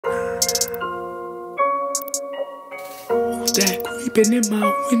Who's that creeping in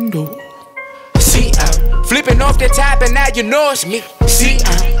my window? See, I'm flipping off the top and now you know it's me. See,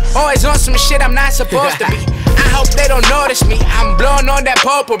 I'm always on some shit I'm not supposed to be. I hope they don't notice me. I'm blowing on that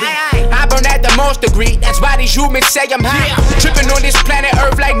potpourri. I burn at the most degree. That's why these humans say I'm high. Tripping on this planet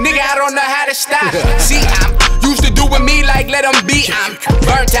Earth like nigga, I don't know how to stop. See, I'm used to doing me like let them be. I'm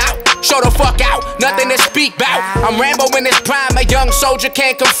burnt out, show the fuck out, nothing to speak about. I'm Rambo in this prime, a young soldier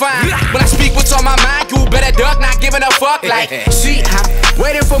can't confine. When I speak what's on my mind, you better duck, not giving a fuck. Like, see, I'm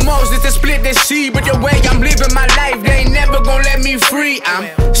waiting for Moses to split the sea, but the way I'm living my life, they ain't never gonna let me free.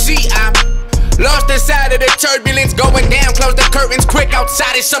 I'm lost inside of the turbulence, going down, close the curtains quick,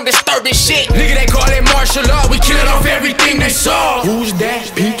 outside is some disturbing shit. Nigga, they call it martial law, we killing off everything they saw. Who's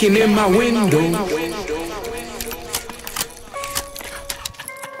that peeking in my window?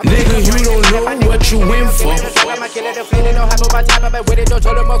 Nigga, you don't know what you in for. Who's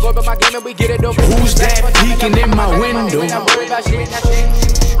that peeking in my window?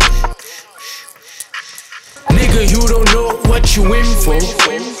 Nigga, you don't know what you in for.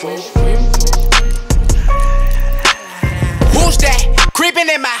 Who's that creeping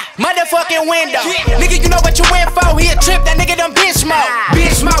in my motherfucking window? Nigga, you know what you in for. He a trip, that nigga done been smoke.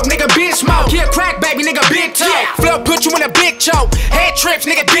 Big smoke, nigga, big smoke. He a crack baby, nigga, big toe. Flow put you in a big choke. Head trips,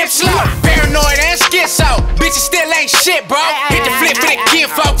 nigga, dip slow. Paranoid and schizo. Bitches still ain't shit, bro. Hit the flip for the kid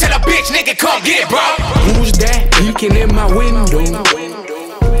folk. Tell a bitch, nigga, come get it, bro. Who's that peeking in my window?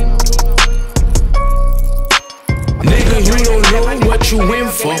 Nigga, you don't know what you in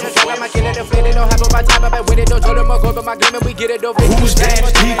for. Who's that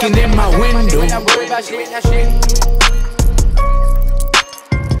peeking in my window?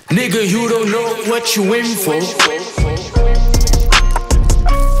 Nigga, you don't know what you in for.